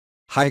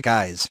Hi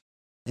guys.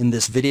 In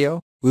this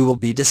video, we will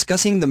be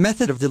discussing the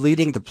method of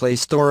deleting the Play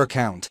Store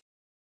account,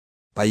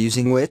 by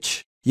using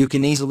which, you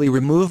can easily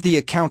remove the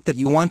account that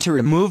you want to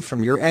remove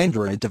from your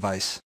Android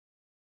device.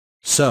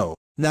 So,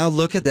 now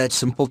look at that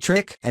simple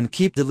trick and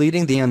keep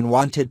deleting the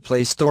unwanted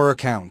Play Store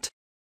account.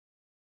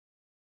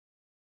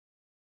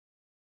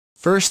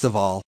 First of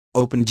all,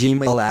 open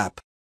Gmail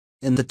app.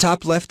 In the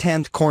top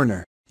left-hand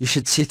corner, you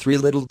should see 3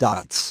 little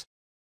dots.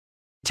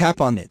 Tap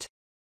on it.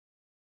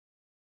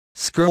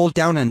 Scroll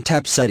down and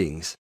tap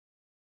Settings.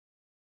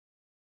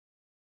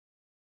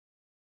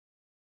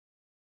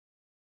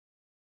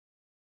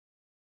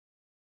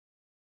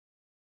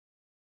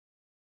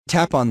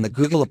 Tap on the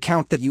Google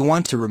account that you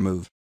want to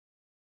remove.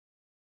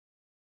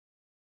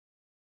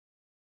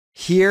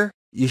 Here,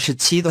 you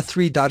should see the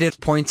 3 dotted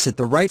points at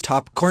the right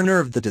top corner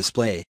of the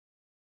display.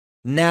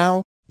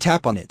 Now,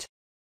 tap on it.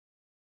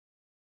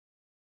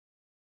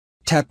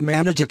 Tap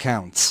Manage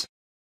Accounts.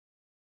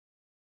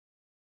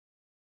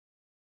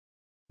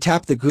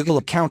 Tap the Google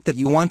account that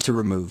you want to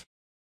remove.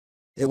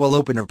 It will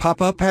open or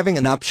pop up having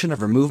an option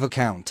of Remove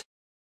Account.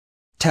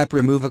 Tap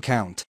Remove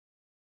Account.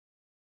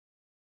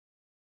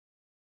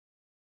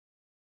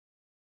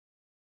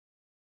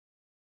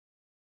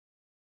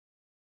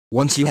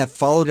 Once you have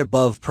followed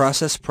above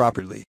process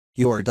properly,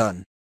 you are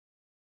done.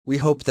 We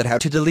hope that how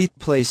to delete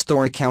Play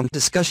Store account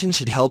discussion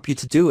should help you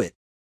to do it.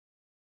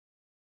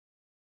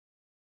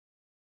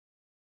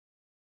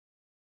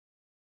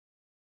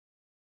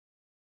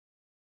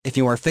 If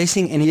you are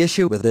facing any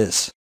issue with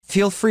this,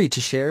 feel free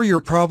to share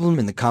your problem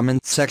in the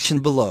comments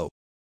section below.